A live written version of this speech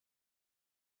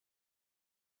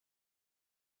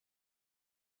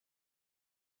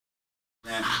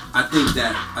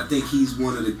I think he's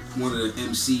one of the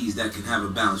MCs that can have a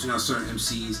balance. You know, certain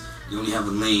MCs, they only have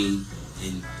a lane,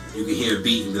 and you can hear a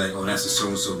beat and be like, oh, that's a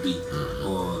so-and-so beat.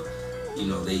 Or, you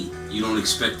know, you don't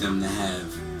expect them to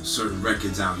have certain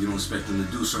records out. You don't expect them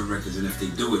to do certain records, and if they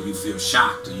do it, you feel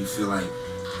shocked, or you feel like,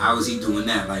 how is he doing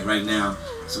that? Like right now,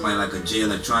 somebody like a J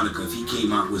Electronica, if he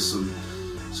came out with some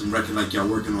record like y'all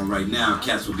working on right now,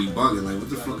 cats would be bugging, like, what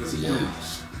the fuck is he doing?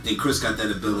 I think Chris got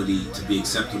that ability to be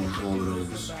accepted on all of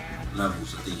those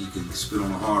levels. I think he can spit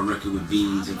on a hard record with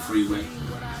Beans and Freeway,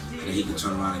 and then he can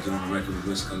turn around and get on a record with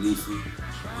Wiz Khalifa,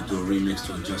 or do a remix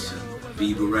to a Justin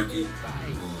Bieber record,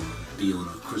 or be on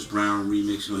a Chris Brown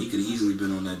remix. You know, he could have easily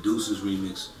been on that Deuces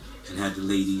remix and had the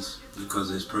ladies, because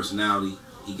of his personality,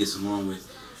 he gets along with,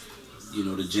 you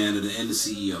know, the janitor and the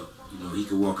CEO. You know, he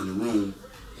could walk in the room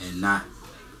and not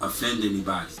offend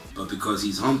anybody, but because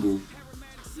he's humble,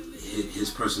 his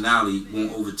personality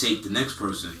won't overtake the next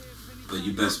person. But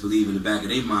you best believe in the back of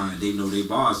their mind, they know their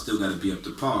bars still got to be up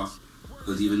to par,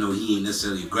 because even though he ain't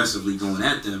necessarily aggressively going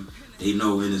at them, they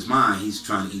know in his mind he's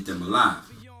trying to eat them alive.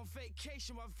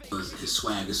 Because his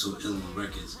swag is so ill on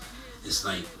records, it's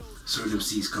like certain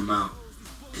MCs come out,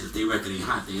 and if they record ain't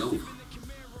hot, they over.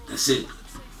 That's it.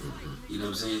 You know what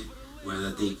I'm saying?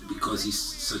 Whereas I think because he's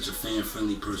such a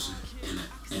fan-friendly person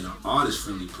and an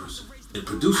artist-friendly person, and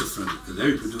producer-friendly, because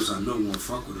every producer I know won't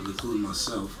fuck with him, including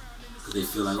myself, because they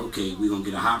feel like, okay, we're going to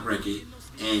get a hot record,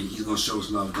 and he's going to show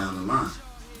us love down the line.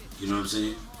 You know what I'm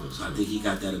saying? So I think he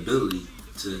got that ability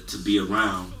to be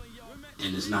around,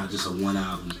 and it's not just a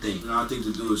one-album thing. You know, I think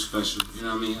the dude is special. You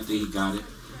know what I mean? I think he got it.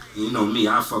 And you know me,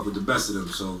 I fuck with the best of them,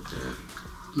 so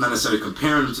I'm not necessarily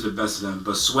comparing him to the best of them,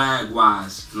 but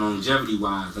swag-wise,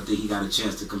 longevity-wise, I think he got a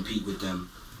chance to compete with them,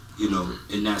 you know,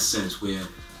 in that sense where,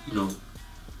 you know,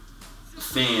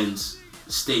 fans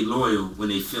stay loyal when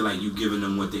they feel like you're giving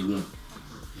them what they want.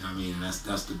 You know what I mean? And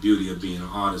that's the beauty of being an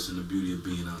artist, and the beauty of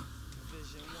being a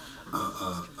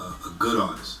good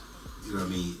artist. You know what I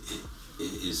mean?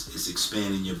 It's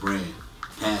expanding your brand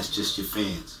past just your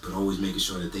fans, but always making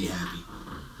sure that they happy,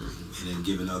 and then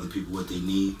giving other people what they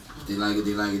need. If they like it,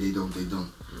 they like it. They don't, they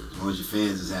don't. As long as your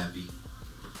fans is happy,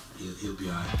 he'll be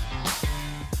all right.